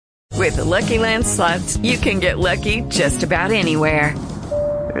With the Lucky Land Slots, you can get lucky just about anywhere.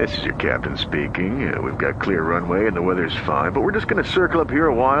 This is your captain speaking. We've got clear runway and the weather's fine, but we're just going to circle up here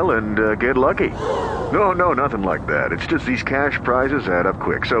a while and get lucky. No, nothing like that. It's just these cash prizes add up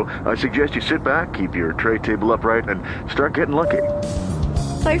quick. So I suggest you sit back, keep your tray table upright, and start getting lucky.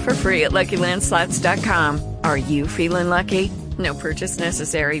 Play for free at LuckyLandSlots.com. Are you feeling lucky? No purchase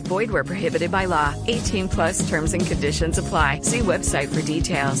necessary. Void where prohibited by law. 18 plus terms and conditions apply. See website for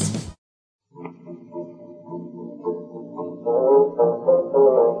details.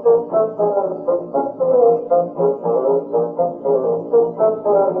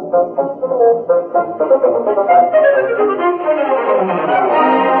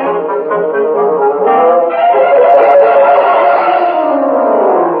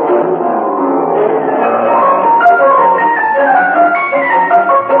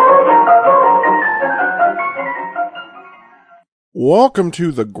 Welcome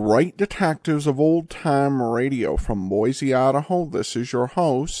to the Great Detectives of Old Time Radio from Boise, Idaho. This is your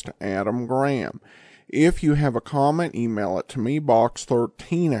host, Adam Graham. If you have a comment, email it to me,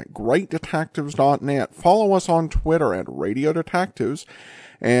 box13@greatdetectives.net. Follow us on Twitter at Radio Detectives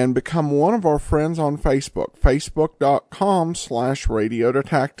and become one of our friends on Facebook, facebook.com/Radio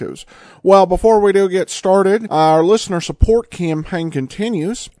Detectives. Well, before we do get started, our listener support campaign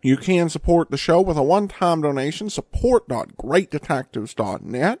continues. You can support the show with a one-time donation,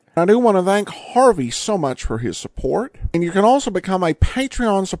 support.greatdetectives.net. I do want to thank Harvey so much for his support. And you can also become a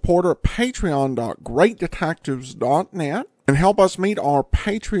Patreon supporter at patreon.greatdetectives.net. and help us meet our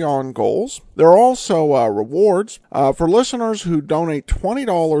Patreon goals. There are also rewards for listeners who donate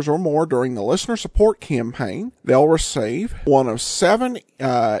 $20 or more during the listener support campaign. They'll receive one of 7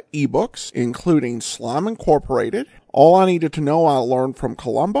 ebooks, including Slime Incorporated, All I Needed to Know I Learned from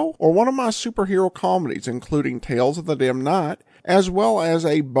Columbo, or one of my superhero comedies, including Tales of the Dim Knight, as well as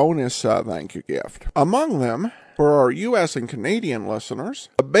a bonus thank you gift. Among them, for our U.S. and Canadian listeners,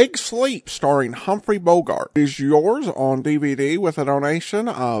 The Big Sleep starring Humphrey Bogart is yours on DVD with a donation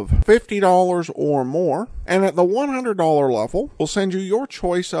of $50 or more. And at the $100 level, we'll send you your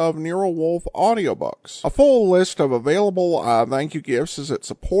choice of Nero Wolfe audiobooks. A full list of available thank you gifts is at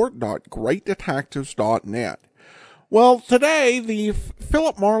support.greatdetectives.net. Well, today, the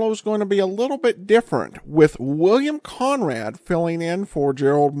Philip Marlowe is going to be a little bit different, with William Conrad filling in for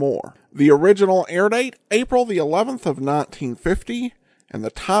Gerald Moore. The original air date, April the 11th of 1950, and the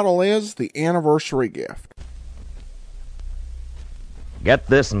title is The Anniversary Gift. Get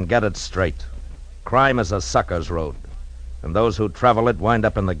this and get it straight. Crime is a sucker's road, and those who travel it wind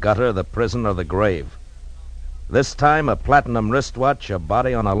up in the gutter, the prison, or the grave. This time, a platinum wristwatch, a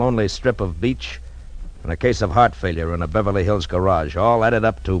body on a lonely strip of beach, and a case of heart failure in a Beverly Hills garage, all added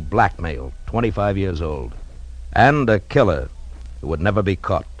up to blackmail, 25 years old. And a killer who would never be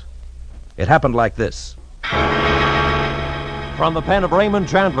caught. It happened like this. From the pen of Raymond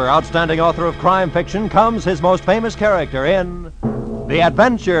Chandler, outstanding author of crime fiction, comes his most famous character in The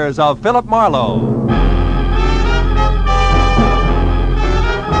Adventures of Philip Marlowe.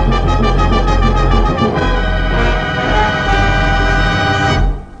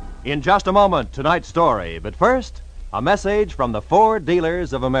 In just a moment, tonight's story. But first, a message from the Ford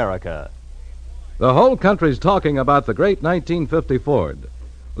Dealers of America. The whole country's talking about the great 1950 Ford.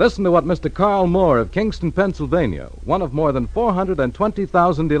 Listen to what Mr. Carl Moore of Kingston, Pennsylvania, one of more than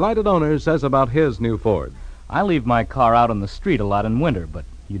 420,000 delighted owners, says about his new Ford. I leave my car out on the street a lot in winter, but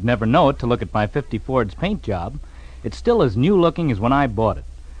you'd never know it to look at my 50 Ford's paint job. It's still as new-looking as when I bought it.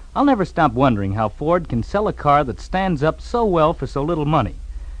 I'll never stop wondering how Ford can sell a car that stands up so well for so little money.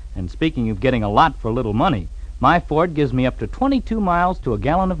 And speaking of getting a lot for little money, my Ford gives me up to 22 miles to a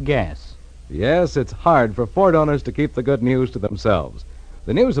gallon of gas. Yes, it's hard for Ford owners to keep the good news to themselves.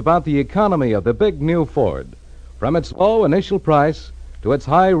 The news about the economy of the big new Ford. From its low initial price to its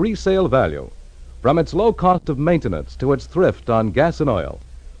high resale value. From its low cost of maintenance to its thrift on gas and oil.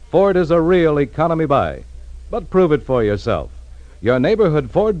 Ford is a real economy buy. But prove it for yourself. Your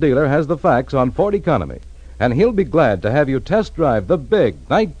neighborhood Ford dealer has the facts on Ford economy, and he'll be glad to have you test drive the big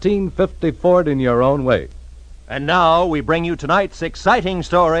 1950 Ford in your own way. And now we bring you tonight's exciting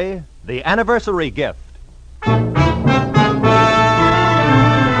story, The Anniversary Gift.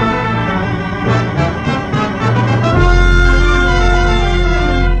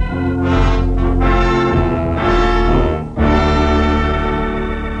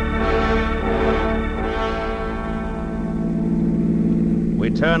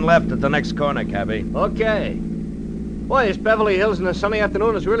 Turn left at the next corner, cabby. Okay. Boy, this Beverly Hills in a sunny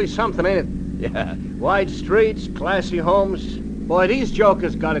afternoon is really something, ain't it? Yeah. Wide streets, classy homes. Boy, these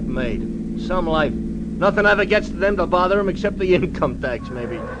jokers got it made. Some life. Nothing ever gets to them to bother them except the income tax,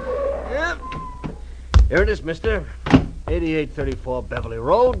 maybe. Yep. Here it is, mister. 8834 Beverly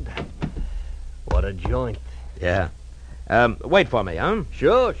Road. What a joint. Yeah. Wait for me, huh?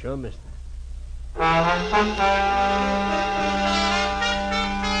 Sure, mister.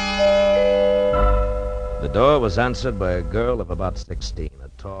 The door was answered by a girl of about 16, a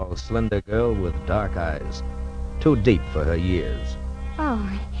tall, slender girl with dark eyes, too deep for her years.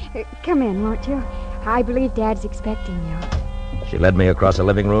 Oh, come in, won't you? I believe Dad's expecting you. She led me across a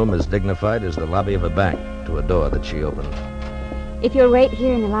living room as dignified as the lobby of a bank to a door that she opened. If you'll wait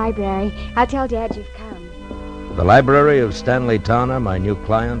here in the library, I'll tell Dad you've come. The library of Stanley Towner, my new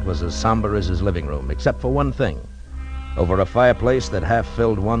client, was as somber as his living room, except for one thing. Over a fireplace that half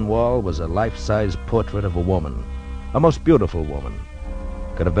filled one wall was a life-size portrait of a woman, a most beautiful woman.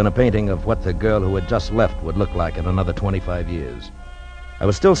 Could have been a painting of what the girl who had just left would look like in another 25 years. I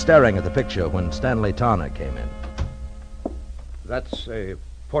was still staring at the picture when Stanley Towner came in. That's a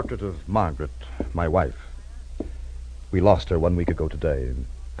portrait of Margaret, my wife. We lost her 1 week ago today.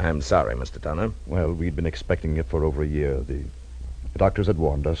 I'm sorry, Mr. Towner. Well, we'd been expecting it for over a year. The doctors had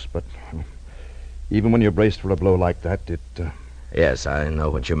warned us, but even when you're braced for a blow like that, Yes, I know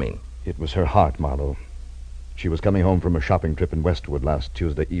what you mean. It was her heart, Marlowe. She was coming home from a shopping trip in Westwood last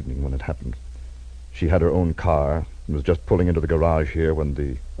Tuesday evening when it happened. She had her own car and was just pulling into the garage here when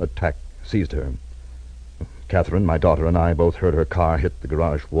the attack seized her. Catherine, my daughter, and I both heard her car hit the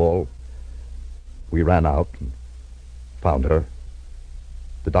garage wall. We ran out and found her.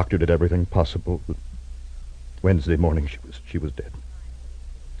 The doctor did everything possible, but Wednesday morning she was dead.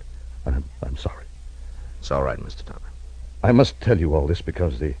 I'm sorry. It's all right, Mr. Towner. I must tell you all this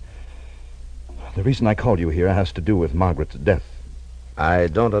because the reason I called you here has to do with Margaret's death. I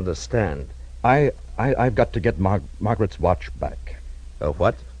don't understand. I've got to get Margaret's watch back. A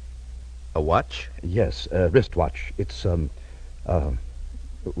what? A watch? Yes, a wristwatch. It's, well,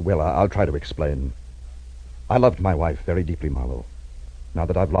 I'll try to explain. I loved my wife very deeply, Marlowe. Now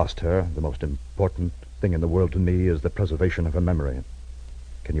that I've lost her, the most important thing in the world to me is the preservation of her memory.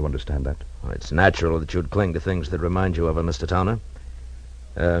 Can you understand that? Well, it's natural that you'd cling to things that remind you of her, Mr. Towner.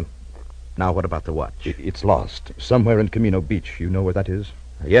 Now, what about the watch? It's lost. Somewhere in Camino Beach. You know where that is?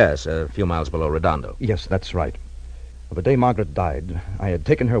 Yes, a few miles below Redondo. Yes, that's right. The day Margaret died, I had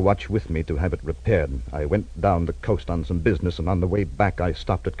taken her watch with me to have it repaired. I went down the coast on some business, and on the way back I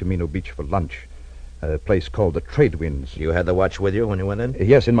stopped at Camino Beach for lunch, a place called the Trade Winds. You had the watch with you when you went in?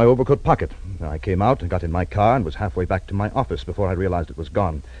 Yes, in my overcoat pocket. I came out and got in my car and was halfway back to my office before I realized it was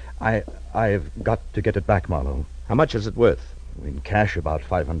gone. I've got to get it back, Marlowe. How much is it worth? In cash, about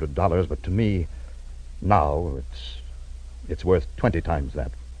 $500, but to me, now, it's worth 20 times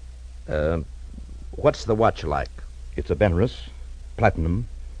that. What's the watch like? It's a Benris, platinum,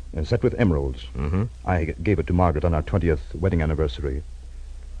 and set with emeralds. Mm-hmm. I gave it to Margaret on our 20th wedding anniversary.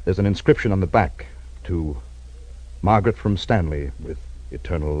 There's an inscription on the back to Margaret from Stanley with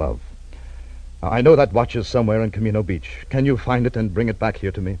eternal love. I know that watch is somewhere in Camino Beach. Can you find it and bring it back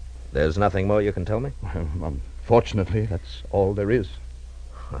here to me? There's nothing more you can tell me? Unfortunately, that's all there is.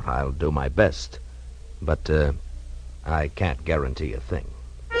 I'll do my best, but I can't guarantee a thing.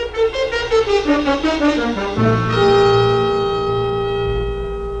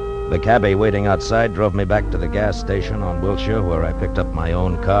 The cabbie waiting outside drove me back to the gas station on Wilshire, where I picked up my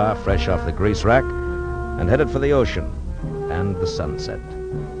own car, fresh off the grease rack, and headed for the ocean and the sunset.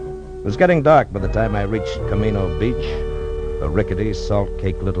 It was getting dark by the time I reached Camino Beach, a rickety,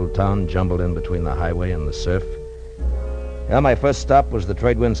 salt-caked little town jumbled in between the highway and the surf. Well, my first stop was the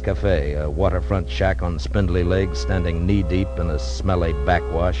Trade Winds Cafe, a waterfront shack on spindly legs, standing knee-deep in a smelly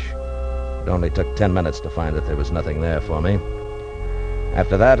backwash. It only took 10 minutes to find that there was nothing there for me.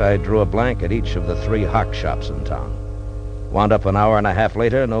 After that, I drew a blank at each of the 3 hock shops in town. Wound up an hour and a half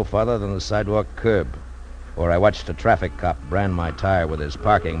later, no farther than the sidewalk curb, where I watched a traffic cop brand my tire with his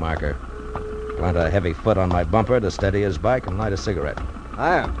parking marker, plant a heavy foot on my bumper to steady his bike, and light a cigarette.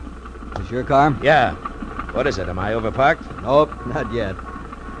 Hiya. Is this your car? Yeah. What is it? Am I overparked? Nope, not yet.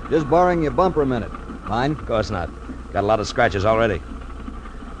 Just borrowing your bumper a minute. Fine? Of course not. Got a lot of scratches already.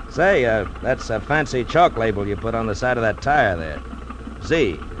 Say, that's a fancy chalk label you put on the side of that tire there.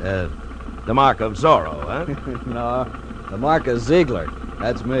 Z, the mark of Zorro, huh? No, the mark of Ziegler.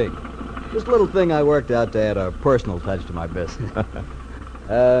 That's me. Just a little thing I worked out to add a personal touch to my business.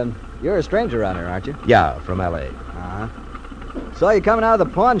 You're a stranger around here, aren't you? Yeah, from L.A. Uh-huh. Saw you coming out of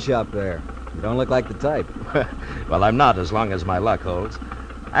the pawn shop there. You don't look like the type. Well, I'm not, as long as my luck holds.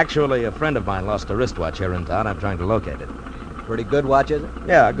 Actually, a friend of mine lost a wristwatch here in town. I'm trying to locate it. Pretty good watch, is it?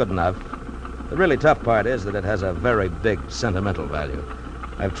 Yeah, good enough. The really tough part is that it has a very big sentimental value.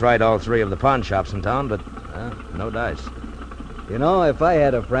 I've tried all 3 of the pawn shops in town, but no dice. You know, if I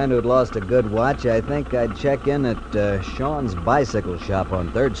had a friend who'd lost a good watch, I think I'd check in at Sean's bicycle shop on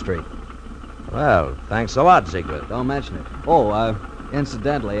 3rd Street. Well, thanks a lot, Ziegler. Don't mention it. Oh,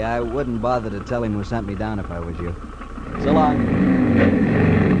 incidentally, I wouldn't bother to tell him who sent me down if I was you. So long.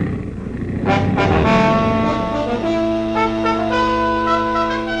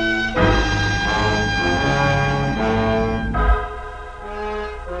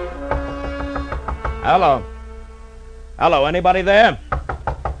 Hello. Hello, anybody there?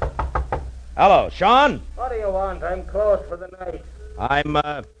 Hello, Sean? What do you want? I'm closed for the night. I'm,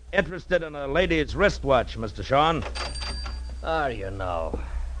 interested in a lady's wristwatch, Mr. Sean. Are you now?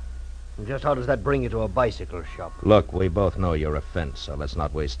 And just how does that bring you to a bicycle shop? Look, we both know your offense, so let's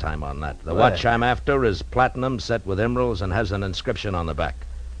not waste time on that. The watch I'm after is platinum, set with emeralds, and has an inscription on the back.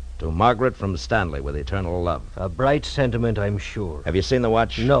 To Margaret from Stanley with eternal love. A bright sentiment, I'm sure. Have you seen the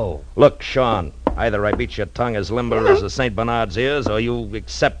watch? No. Look, Sean, either I beat your tongue as limber as a St. Bernard's ears, or you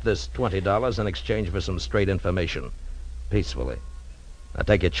accept this $20 in exchange for some straight information. Peacefully. Now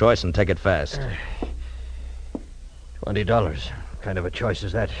take your choice and take it fast. $20. What kind of a choice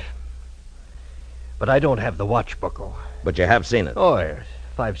is that? But I don't have the watch, Bucko. But you have seen it. Oh, yes.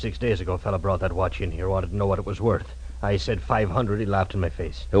 5-6 days ago, a fella brought that watch in here, wanted to know what it was worth. I said $500. He laughed in my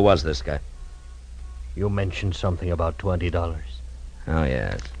face. Who was this guy? You mentioned something about $20. Oh,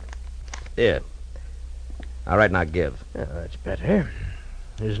 yes. Here. All right, now give. Yeah, that's better.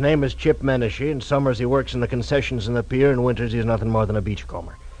 His name is Chip Menashe. In summers, he works in the concessions in the pier. In winters, he's nothing more than a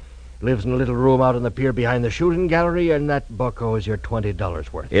beachcomber. Lives in a little room out on the pier behind the shooting gallery, and that, Bucko, is your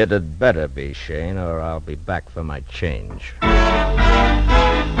 $20 worth. It had better be, Shane, or I'll be back for my change.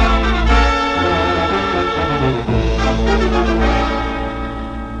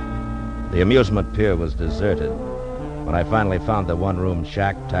 The amusement pier was deserted. When I finally found the one-room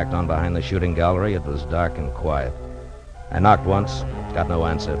shack tacked on behind the shooting gallery, it was dark and quiet. I knocked once, got no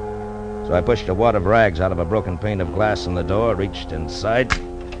answer. So I pushed a wad of rags out of a broken pane of glass in the door, reached inside,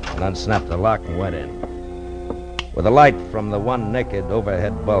 and unsnapped the lock and went in. With the light from the one naked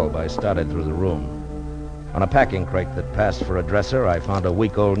overhead bulb, I started through the room. On a packing crate that passed for a dresser, I found a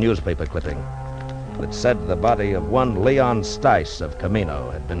week-old newspaper clipping that said the body of one Leon Stice of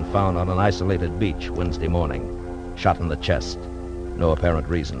Camino had been found on an isolated beach Wednesday morning, shot in the chest. No apparent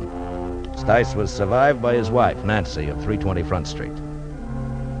reason. Stice was survived by his wife, Nancy, of 320 Front Street.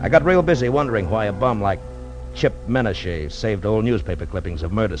 I got real busy wondering why a bum like Chip Menashe saved old newspaper clippings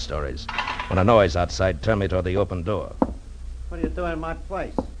of murder stories when a noise outside turned me toward the open door. What are you doing in my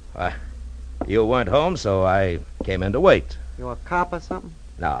place? You weren't home, so I came in to wait. You a cop or something?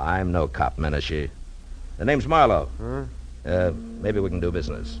 No, I'm no cop, Menashe. The name's Marlowe. Huh? Maybe we can do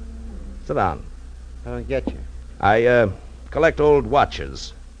business. Sit down. I don't get you. I, collect old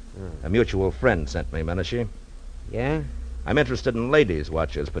watches. A mutual friend sent me, Menashe. Yeah? I'm interested in ladies'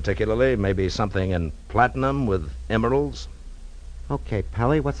 watches, particularly. Maybe something in platinum with emeralds. Okay,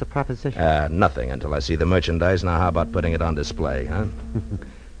 Pelly, what's the proposition? Nothing until I see the merchandise. Now, how about putting it on display, huh?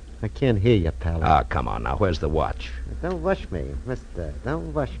 I can't hear you, Pelly. Ah, come on now. Where's the watch? Don't rush me, mister.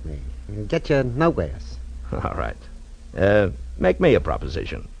 Don't rush me. You'll get you nowheres. All right. Make me a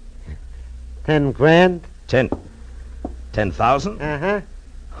proposition. 10 grand? 10,000? Uh-huh.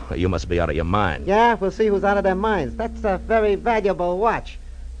 You must be out of your mind. Yeah, we'll see who's out of their minds. That's a very valuable watch.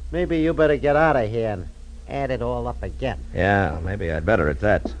 Maybe you better get out of here and add it all up again. Yeah, maybe I'd better at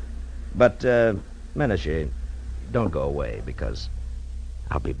that. But, Menashe, don't go away, because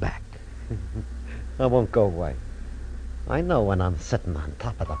I'll be back. I won't go away. I know when I'm sitting on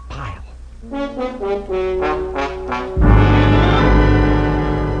top of the pile.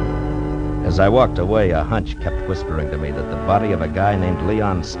 As I walked away, a hunch kept whispering to me that the body of a guy named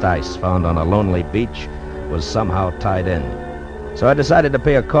Leon Stice, found on a lonely beach, was somehow tied in. So I decided to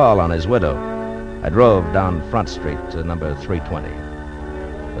pay a call on his widow. I drove down Front Street to number 320.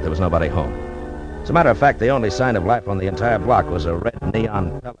 But there was nobody home. As a matter of fact, the only sign of life on the entire block was a red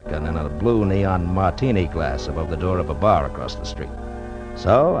neon Pelican in a blue neon martini glass above the door of a bar across the street.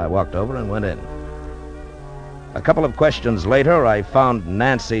 So I walked over and went in. A couple of questions later, I found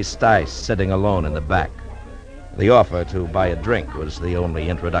Nancy Stice sitting alone in the back. The offer to buy a drink was the only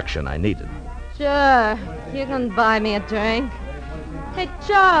introduction I needed. Sure, you can buy me a drink. Hey,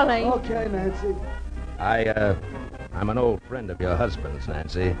 Charlie. Okay, Nancy. I'm an old friend of your husband's,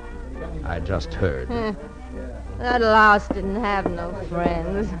 Nancy. I just heard. That louse didn't have no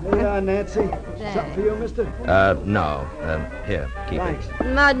friends. Yeah, Nancy. Something for you, mister? No. Here, keep Thanks. it.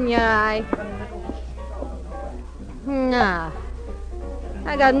 Mud in your eye. Nah.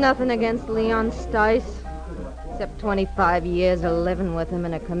 I got nothing against Leon Stice, except 25 years of living with him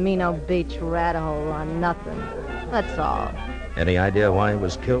in a Camino Beach rat hole on nothing. That's all. Any idea why he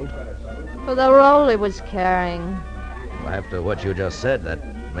was killed? For the role he was carrying. Well, after what you just said, that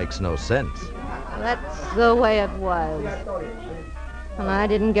makes no sense. That's the way it was. And I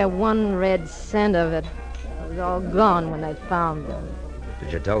didn't get 1 red cent of it. It was all gone when they found him.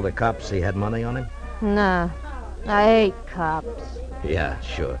 Did you tell the cops he had money on him? Nah, I hate cops. Yeah,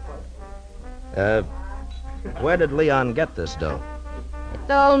 sure. Where did Leon get this dough? He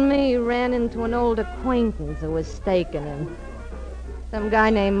told me he ran into an old acquaintance who was staking him. Some guy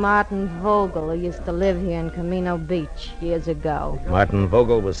named Martin Vogel who used to live here in Camino Beach years ago. Martin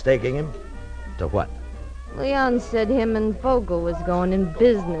Vogel was staking him? To what? Leon said him and Vogel was going in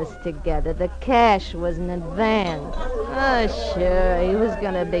business together. The cash was in advance. Oh, sure, he was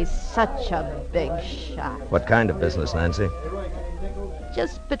going to be such a big shot. What kind of business, Nancy?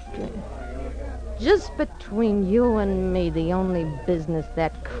 Just between you and me, the only business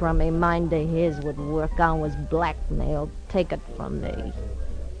that crummy mind of his would work on was blackmail. Take it from me.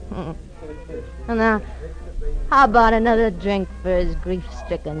 Now, how about another drink for his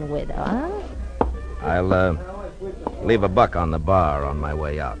grief-stricken widow, huh? I'll leave $1 on the bar on my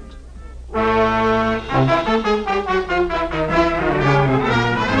way out.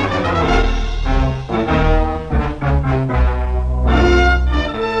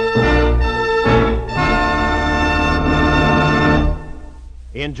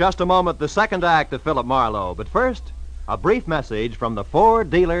 In just a moment, the second act of Philip Marlowe. But first, a brief message from the Ford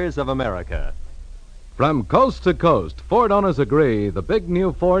Dealers of America. From coast to coast, Ford owners agree the big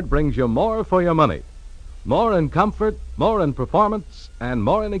new Ford brings you more for your money. More in comfort, more in performance, and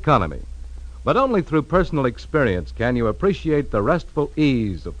more in economy. But only through personal experience can you appreciate the restful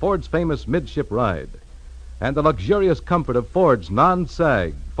ease of Ford's famous midship ride and the luxurious comfort of Ford's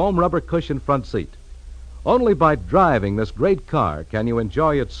non-sag foam rubber cushion front seat. Only by driving this great car can you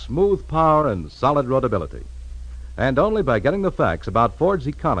enjoy its smooth power and solid roadability. And only by getting the facts about Ford's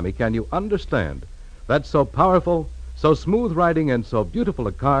economy can you understand that so powerful, so smooth riding, and so beautiful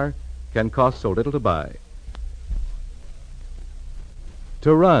a car can cost so little to buy.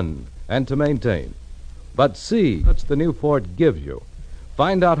 To run and to maintain. But see what the new Ford gives you.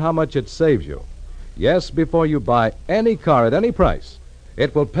 Find out how much it saves you. Yes, before you buy any car at any price,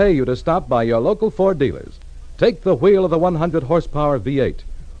 it will pay you to stop by your local Ford dealers. Take the wheel of the 100-horsepower V8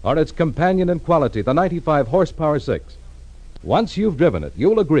 or its companion in quality, the 95-horsepower 6. Once you've driven it,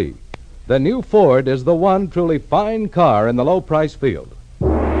 you'll agree the new Ford is the one truly fine car in the low-price field.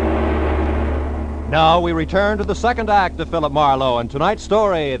 Now we return to the second act of Philip Marlowe and tonight's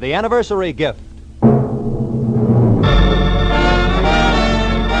story, The Anniversary Gift.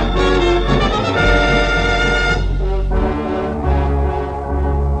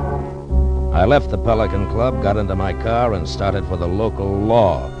 I left the Pelican Club, got into my car, and started for the local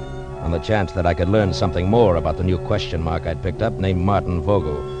law on the chance that I could learn something more about the new question mark I'd picked up named Martin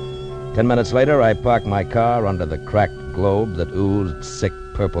Vogel. 10 minutes later, I parked my car under the cracked globe that oozed sick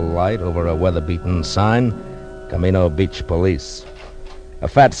purple light over a weather-beaten sign, Camino Beach Police. A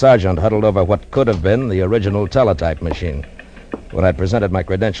fat sergeant huddled over what could have been the original teletype machine. When I presented my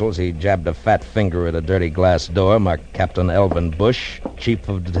credentials, he jabbed a fat finger at a dirty glass door marked Captain Elvin Bush, Chief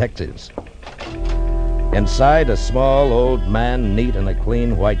of Detectives. Inside, a small old man, neat in a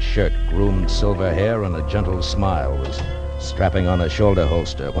clean white shirt, groomed silver hair, and a gentle smile, was strapping on a shoulder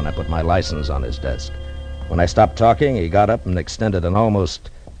holster when I put my license on his desk. When I stopped talking, he got up and extended an almost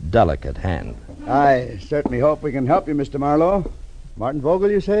delicate hand. I certainly hope we can help you, Mr. Marlowe. Martin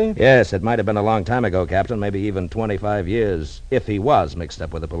Vogel, you say? Yes, it might have been a long time ago, Captain, maybe even 25 years, if he was mixed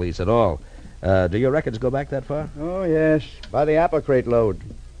up with the police at all. Do your records go back that far? Oh, yes, by the apple crate load.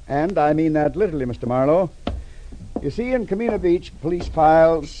 And I mean that literally, Mr. Marlowe. You see, in Camino Beach, police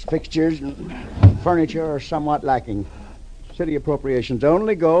files, fixtures, and furniture are somewhat lacking. City appropriations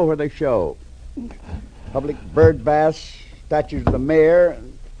only go where they show. Public bird baths, statues of the mayor.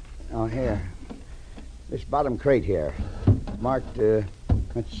 Oh, here. This bottom crate here. Marked,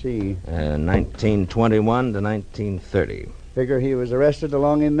 let's see. 1921 to 1930. Figure he was arrested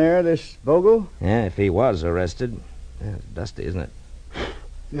along in there, this Vogel? Yeah, if he was arrested. Yeah, it's dusty, isn't it?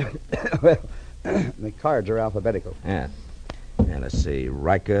 Well, the cards are alphabetical. Yeah. And let's see.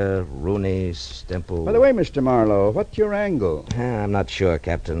 Riker, Rooney, Stemple. By the way, Mr. Marlowe, what's your angle? I'm not sure,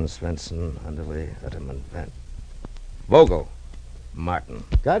 Captain. Svensson, Underley, Letterman, Vogel. Martin.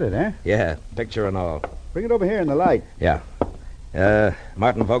 Got it, eh? Yeah, picture and all. Bring it over here in the light. Yeah.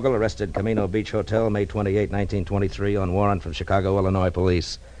 Martin Vogel arrested Camino Beach Hotel, May 28, 1923, on warrant from Chicago, Illinois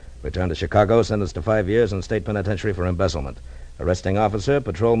police. Returned to Chicago, sentenced to 5 years in state penitentiary for embezzlement. Arresting officer,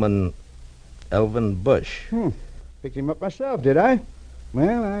 Patrolman Elvin Bush. Picked him up myself, did I?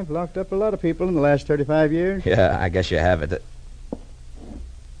 Well, I've locked up a lot of people in the last 35 years. Yeah, I guess you have it.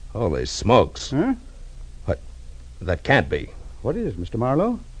 Holy smokes. Huh? What? That can't be. What is it, Mr.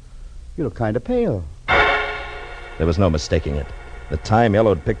 Marlowe? You look kind of pale. There was no mistaking it. The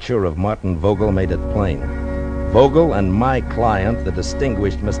time-yellowed picture of Martin Vogel made it plain. Vogel and my client, the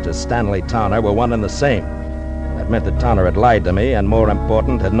distinguished Mr. Stanley Towner, were one and the same. That meant that Towner had lied to me, and more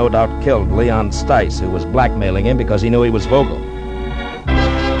important, had no doubt killed Leon Stice, who was blackmailing him because he knew he was Vogel.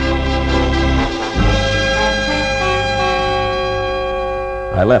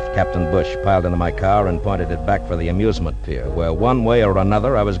 I left Captain Bush piled into my car and pointed it back for the amusement pier, where one way or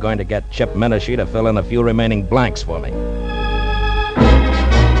another I was going to get Chip Menashe to fill in a few remaining blanks for me.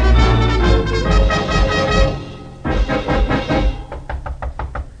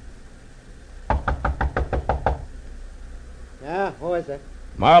 Yeah, who is it?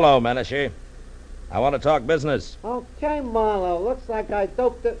 Marlowe, Menashe. I want to talk business. Okay, Marlowe. Looks like I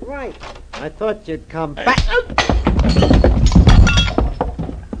doped it right. I thought you'd come back.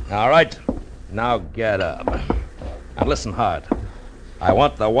 All right. Now get up. And listen hard. I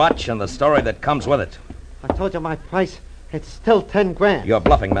want the watch and the story that comes with it. I told you my price. It's still 10 grand. You're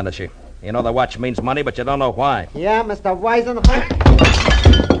bluffing, Menashe. You know the watch means money, but you don't know why. Yeah, Mr. Wisen.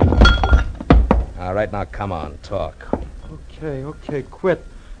 All right, now come on, talk. Okay, quit.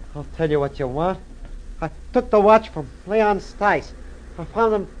 I'll tell you what you want. I took the watch from Leon Stice. I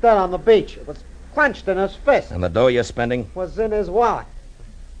found him dead on the beach. It was clenched in his fist. And the dough you're spending? Was in his wallet.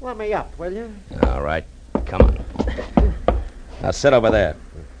 Let me up, will you? All right, come on. Now sit over there.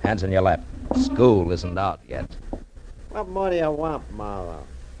 Hands in your lap. School isn't out yet. What more do you want, Marlowe?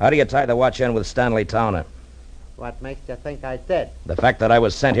 How do you tie the watch in with Stanley Towner? What makes you think I did? The fact that I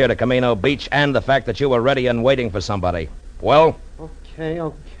was sent here to Camino Beach and the fact that you were ready and waiting for somebody. Well? Okay.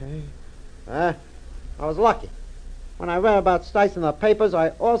 I was lucky. When I read about Stice in the papers, I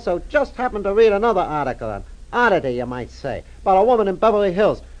also just happened to read another article, an oddity, you might say, about a woman in Beverly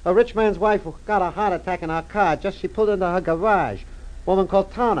Hills, a rich man's wife who got a heart attack in her car just she pulled into her garage. A woman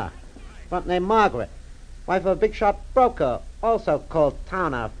called Towner, front name Margaret. Wife of a big-shot broker, also called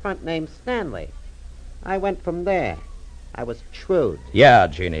Towner, front name Stanley. I went from there. I was shrewd. Yeah,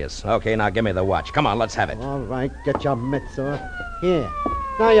 genius. Okay, now give me the watch. Come on, let's have it. All right, get your mitts off. Here.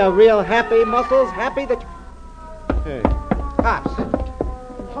 Now you're real happy, Muscles? Happy that... Hey, cops.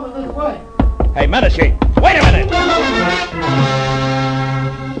 Coming this way. Hey, Menashe, wait a minute!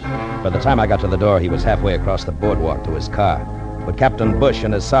 By the time I got to the door, he was halfway across the boardwalk to his car. But Captain Bush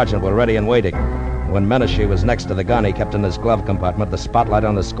and his sergeant were ready and waiting. When Menashe was next to the gun he kept in his glove compartment, the spotlight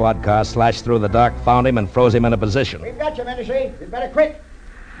on the squad car slashed through the dark, found him, and froze him in a position. We've got you, Menashe. You'd better quit.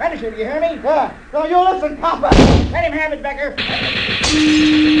 Menashe, do you hear me? Yeah. No, you listen, copper. Let him have it, Becker.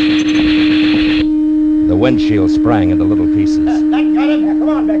 The windshield sprang into little pieces. That got him. Come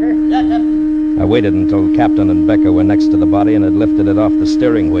on, Becker. Yeah, Captain. I waited until Captain and Becker were next to the body and had lifted it off the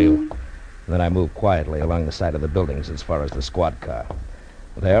steering wheel. Then I moved quietly along the side of the buildings as far as the squad car.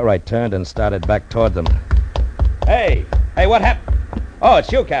 There, I turned and started back toward them. Hey, what happened? Oh,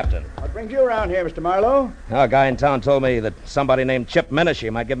 it's you, Captain. What brings you around here, Mr. Marlowe? A guy in town told me that somebody named Chip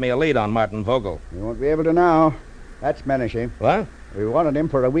Menashe might give me a lead on Martin Vogel. You won't be able to now. That's Menashe. What? We wanted him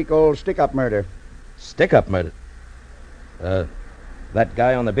for a week-old stick-up murder. Stick-up murder? That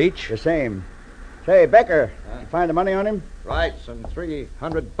guy on the beach? The same. Say, Becker, you find the money on him? Right, some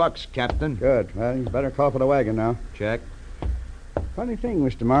 $300, Captain. Good. Well, you better call for the wagon now. Check. Funny thing,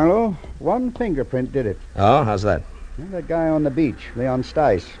 Mr. Marlowe. One fingerprint did it. Oh, how's that? That guy on the beach, Leon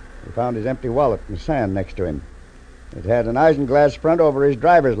Stice. We found his empty wallet in the sand next to him. It had an isinglass front over his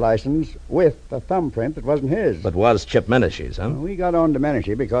driver's license with a thumbprint that wasn't his. But was Chip Menashe's, huh? Well, we got on to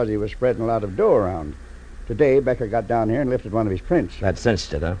Menashe because he was spreading a lot of dough around. Today, Becker got down here and lifted one of his prints. That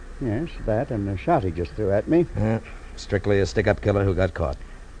cinched it, huh? Yes, that and the shot he just threw at me. Strictly a stick-up killer who got caught.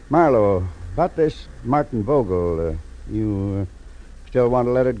 Marlowe, about this Martin Vogel, you still want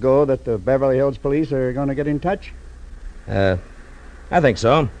to let it go that the Beverly Hills police are going to get in touch? I think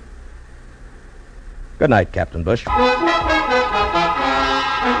so. Good night, Captain Bush.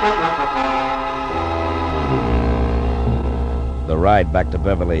 The ride back to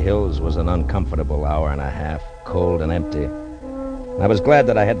Beverly Hills was an uncomfortable hour and a half, cold and empty. I was glad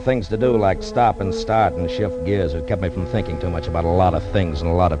that I had things to do like stop and start and shift gears. It kept me from thinking too much about a lot of things and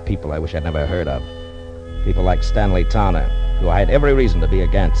a lot of people I wish I'd never heard of. People like Stanley Towner, who I had every reason to be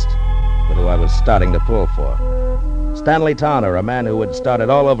against, but who I was starting to pull for. Stanley Towner, a man who had started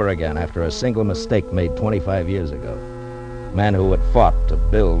all over again after a single mistake made 25 years ago. A man who had fought to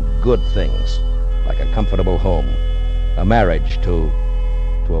build good things, like a comfortable home, a marriage to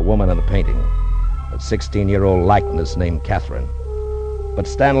a woman in a painting, a 16-year-old likeness named Catherine. But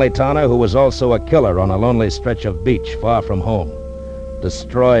Stanley Towner, who was also a killer on a lonely stretch of beach far from home.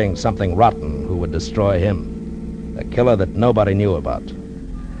 destroying something rotten who would destroy him. A killer that nobody knew about,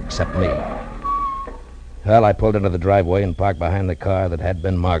 except me. Well, I pulled into the driveway and parked behind the car that had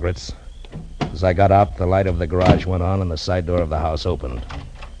been Margaret's. As I got out, the light of the garage went on and the side door of the house opened.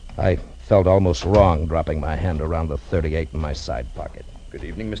 I felt almost wrong dropping my hand around the .38 in my side pocket. Good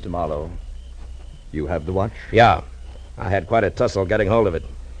evening, Mr. Marlowe. You have the watch? Yeah. I had quite a tussle getting hold of it.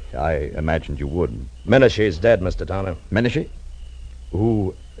 I imagined you would. Menashe's dead, Mr. Towner. Menashe?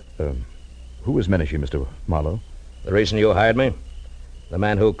 Who is Menashe, Mr. Marlowe? The reason you hired me? The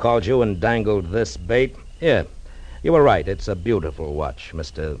man who called you and dangled this bait? Yeah, you were right. It's a beautiful watch,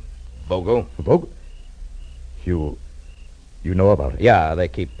 Mr. Vogel. Vogel? You know about it? Yeah, they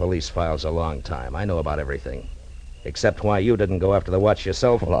keep police files a long time. I know about everything. Except why you didn't go after the watch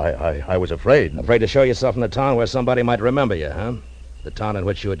yourself. Well, I was afraid. Afraid to show yourself in the town where somebody might remember you, huh? The town in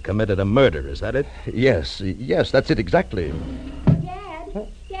which you had committed a murder, is that it? Yes, that's it exactly.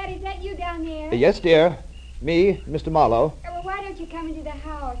 Dad, is that you down there? Yes, dear. Me, Mr. Marlowe. Well, why don't you come into the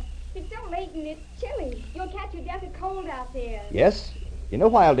house? It's so late and it's chilly. You'll catch your death of cold out there. Yes, in a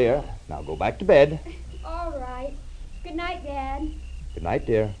while, dear. Now go back to bed. All right. Good night, Dad. Good night,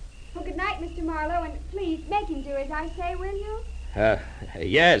 dear. Well, good night, Mr. Marlowe, and please make him do as I say, will you?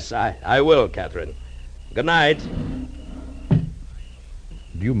 Yes, I will, Catherine. Good night.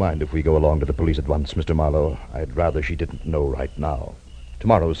 Do you mind if we go along to the police at once, Mr. Marlowe? I'd rather she didn't know right now.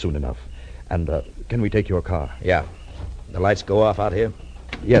 Tomorrow's soon enough. And can we take your car? Yeah. The lights go off out here?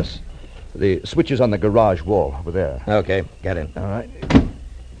 Yes. The switch is on the garage wall over there. Okay, get in. All right.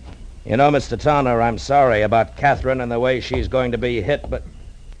 You know, Mr. Towner, I'm sorry about Catherine and the way she's going to be hit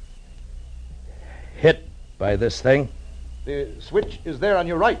by this thing. The switch is there on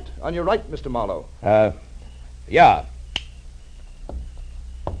your right. On your right, Mr. Marlowe. Yeah.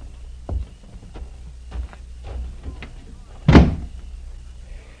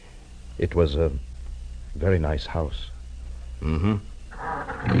 It was a very nice house. Mm-hmm.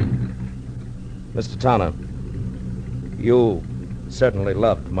 Mr. Towner, you certainly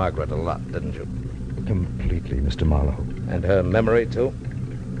loved Margaret a lot, didn't you? Completely, Mr. Marlowe. And her memory, too?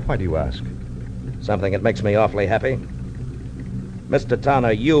 Why do you ask? Something that makes me awfully happy. Mr.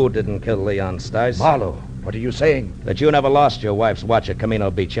 Towner, you didn't kill Leon Stice. Marlowe, what are you saying? That you never lost your wife's watch at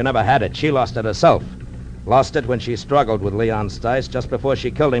Camino Beach. You never had it. She lost it herself. Lost it when she struggled with Leon Stice just before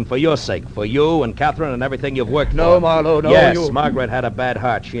she killed him for your sake. For you and Catherine and everything you've worked for. No, Marlowe, no. Yes, Margaret had a bad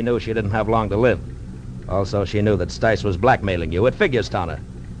heart. She knew she didn't have long to live. Also, she knew that Stice was blackmailing you. It figures, Towner.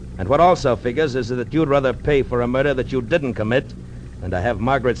 And what also figures is that you'd rather pay for a murder that you didn't commit than to have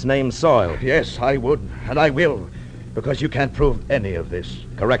Margaret's name soiled. Yes, I would, and I will, because you can't prove any of this.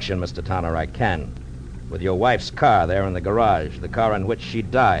 Correction, Mr. Towner, I can. With your wife's car there in the garage, the car in which she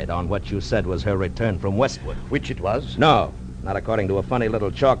died on what you said was her return from Westwood. Which it was? No, not according to a funny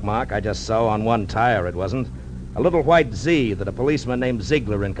little chalk mark I just saw on one tire, it wasn't. A little white Z that a policeman named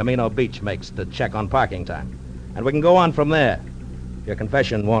Ziegler in Camino Beach makes to check on parking time. And we can go on from there. Your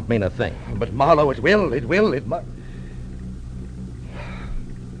confession won't mean a thing. But, Marlowe, it must...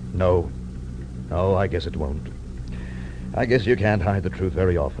 No, I guess it won't. I guess you can't hide the truth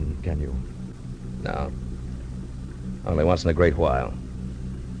very often, can you? No. Only once in a great while.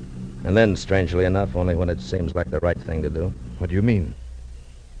 And then, strangely enough, only when it seems like the right thing to do. What do you mean?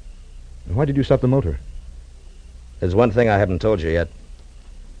 Why did you stop the motor? There's one thing I haven't told you yet.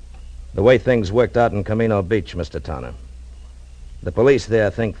 The way things worked out in Camino Beach, Mr. Towner. The police there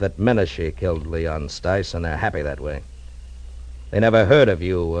think that Menashe killed Leon Stice, and they're happy that way. They never heard of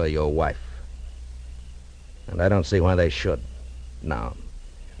you or your wife. And I don't see why they should. No.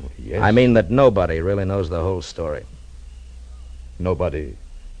 Yes. I mean that nobody really knows the whole story. Nobody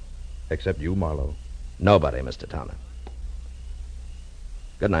except you, Marlowe. Nobody, Mr. Towner.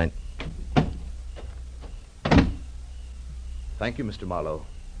 Good night. Thank you, Mr. Marlowe.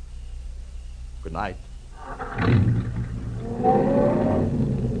 Good night.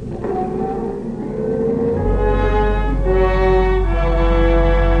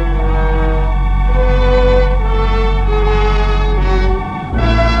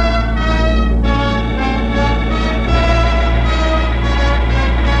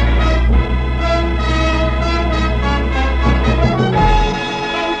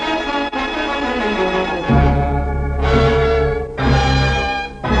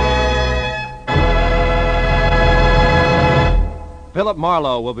 Philip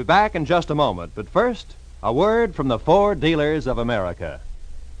Marlowe will be back in just a moment. But first, a word from the Ford Dealers of America.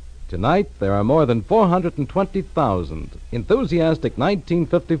 Tonight, there are more than 420,000 enthusiastic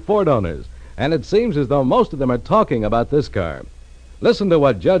 1950 Ford owners, and it seems as though most of them are talking about this car. Listen to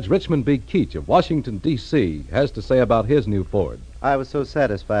what Judge Richmond B. Keach of Washington, D.C. has to say about his new Ford. I was so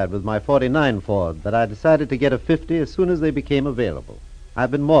satisfied with my 49 Ford that I decided to get a 50 as soon as they became available. I've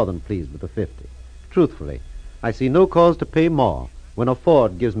been more than pleased with the 50. Truthfully, I see no cause to pay more when a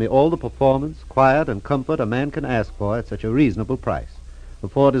Ford gives me all the performance, quiet, and comfort a man can ask for at such a reasonable price. The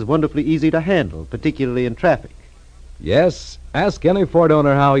Ford is wonderfully easy to handle, particularly in traffic. Yes, ask any Ford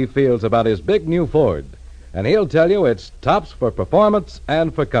owner how he feels about his big new Ford, and he'll tell you it's tops for performance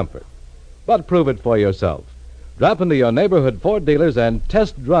and for comfort. But prove it for yourself. Drop into your neighborhood Ford dealers and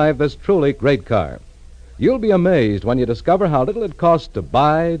test drive this truly great car. You'll be amazed when you discover how little it costs to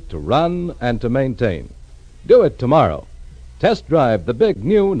buy, to run, and to maintain. Do it tomorrow. Test drive the big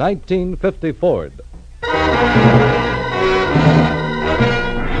new 1950 Ford.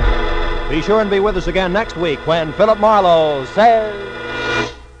 Be sure and be with us again next week when Philip Marlowe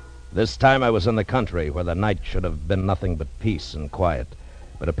says... This time I was in the country where the night should have been nothing but peace and quiet.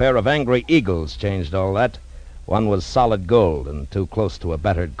 But a pair of angry eagles changed all that. One was solid gold and too close to a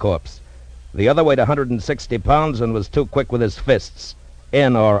battered corpse. The other weighed 160 pounds and was too quick with his fists,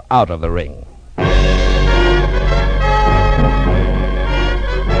 in or out of the ring.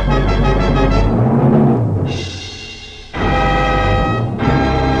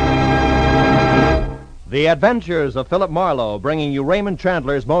 The Adventures of Philip Marlowe, bringing you Raymond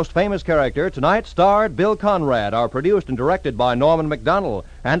Chandler's most famous character, tonight starred Bill Conrad, are produced and directed by Norman McDonnell,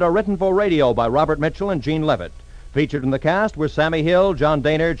 and are written for radio by Robert Mitchell and Gene Levitt. Featured in the cast were Sammy Hill, John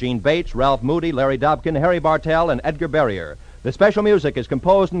Daner, Gene Bates, Ralph Moody, Larry Dobkin, Harry Bartell, and Edgar Barrier. The special music is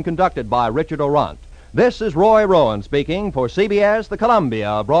composed and conducted by Richard Orant. This is Roy Rowan speaking for CBS, the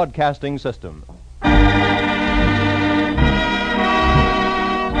Columbia Broadcasting System.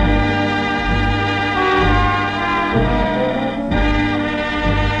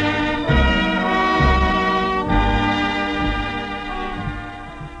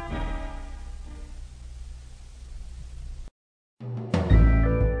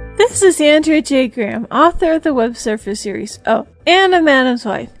 This is Andrea J. Graham, author of the Web Surfer series. Oh, and a Madam's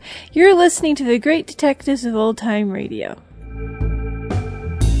Wife. You're listening to the Great Detectives of Old Time Radio.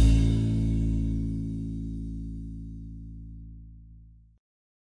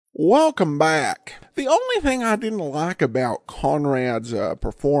 Welcome back. The only thing I didn't like about Conrad's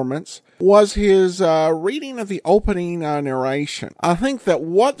performance was his reading of the opening narration. I think that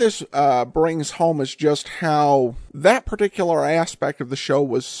what this brings home is just how that particular aspect of the show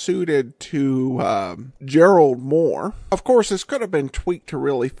was suited to Gerald Moore. Of course, this could have been tweaked to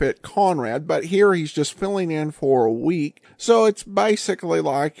really fit Conrad, but here he's just filling in for a week, so it's basically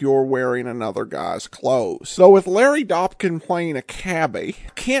like you're wearing another guy's clothes. So with Larry Dobkin playing a cabbie,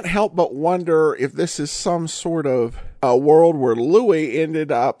 I can't help but wonder if this is some sort of a world where Louis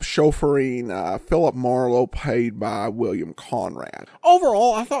ended up chauffeuring Philip Marlowe, paid by William Conrad.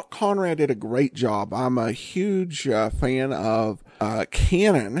 Overall, I thought Conrad did a great job. I'm a huge fan of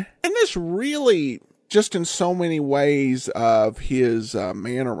Cannon, and this really, just in so many ways of his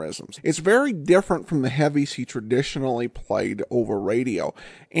mannerisms. It's very different from the heavies he traditionally played over radio,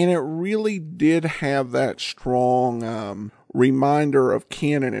 and it really did have that strong reminder of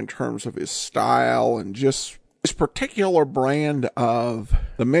Cannon in terms of his style and just this particular brand of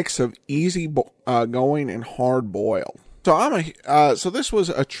the mix of easy going and hard boiled. So this was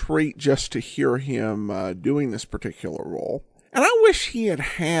a treat just to hear him doing this particular role. And I wish he had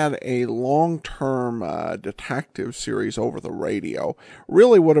had a long-term detective series over the radio.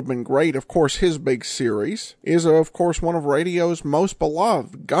 Really would have been great. Of course, his big series is, of course, one of radio's most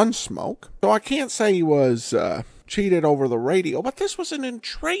beloved, Gunsmoke. So I can't say he was cheated over the radio, but this was an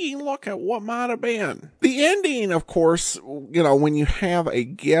intriguing look at what might have been. The ending, of course, you know, when you have a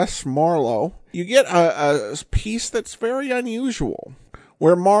guest Marlowe, you get a piece that's very unusual,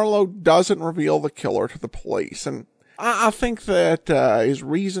 where Marlowe doesn't reveal the killer to the police. And I think that his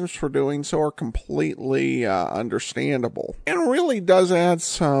reasons for doing so are completely understandable, and really does add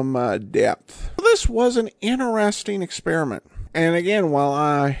some depth. This was an interesting experiment. And again, while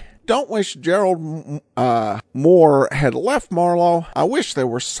I don't wish Gerald Moore had left Marlowe, I wish there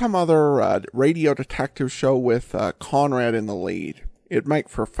were some other radio detective show with Conrad in the lead. It'd make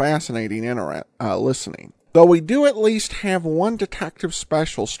for fascinating listening. Though we do at least have one detective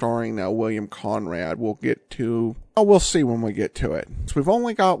special starring William Conrad. We'll see when we get to it. So we've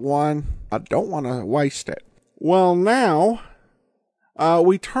only got one. I don't want to waste it. Well, now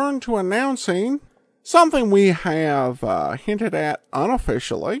we turn to announcing something we have hinted at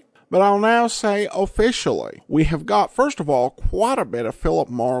unofficially, but I'll now say officially. We have got, first of all, quite a bit of Philip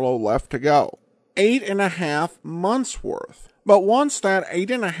Marlowe left to go. 8.5 months worth. But once that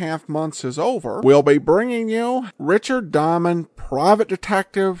 8.5 months is over, we'll be bringing you Richard Diamond, Private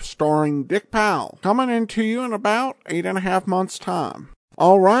Detective, starring Dick Powell, coming into you in about 8.5 months' time.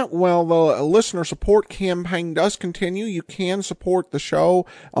 All right, well, the listener support campaign does continue. You can support the show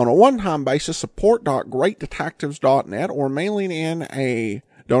on a one-time basis, support.greatdetectives.net, or mailing in a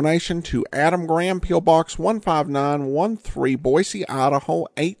donation to Adam Graham, P.O. Box 15913, Boise, Idaho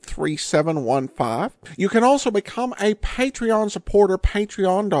 83715. You can also become a Patreon supporter,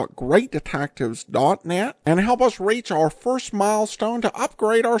 patreon.greatdetectives.net, and help us reach our first milestone to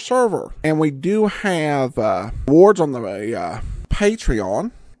upgrade our server. And we do have rewards on the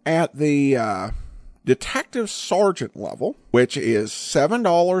Patreon at the Detective Sergeant level, which is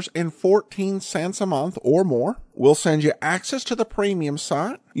 $7.14 a month or more. We'll send you access to the premium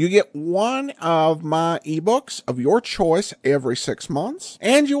site. You get one of my ebooks of your choice every 6 months.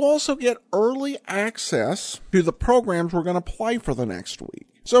 And you also get early access to the programs we're going to play for the next week.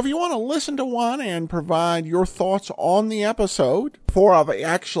 So if you want to listen to one and provide your thoughts on the episode before I've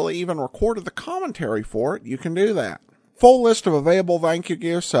actually even recorded the commentary for it, you can do that. Full list of available thank you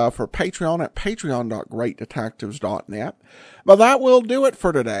gifts for Patreon at patreon.greatdetectives.net. But that will do it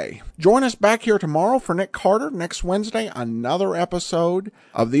for today. Join us back here tomorrow for Nick Carter. Next Wednesday, another episode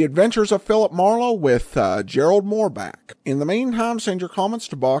of The Adventures of Philip Marlowe with Gerald Moorback. In the meantime, send your comments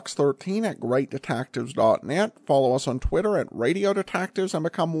to box13 at greatdetectives.net. Follow us on Twitter at Radio Detectives and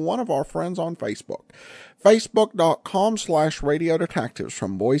become one of our friends on Facebook. Facebook.com/Radio Detectives.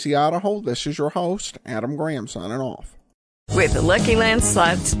 From Boise, Idaho, this is your host, Adam Graham, signing off. With the Lucky Land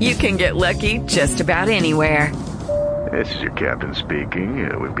Slots, you can get lucky just about anywhere. This is your captain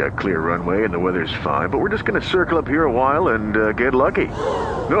speaking. We've got clear runway and the weather's fine, but we're just going to circle up here a while and get lucky.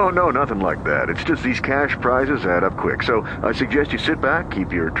 No, nothing like that. It's just these cash prizes add up quick. So I suggest you sit back,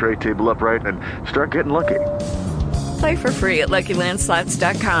 keep your tray table upright, and start getting lucky. Play for free at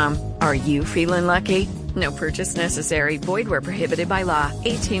LuckyLandSlots.com. Are you feeling lucky? No purchase necessary. Void where prohibited by law.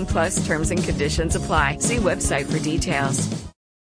 18+ terms and conditions apply. See website for details.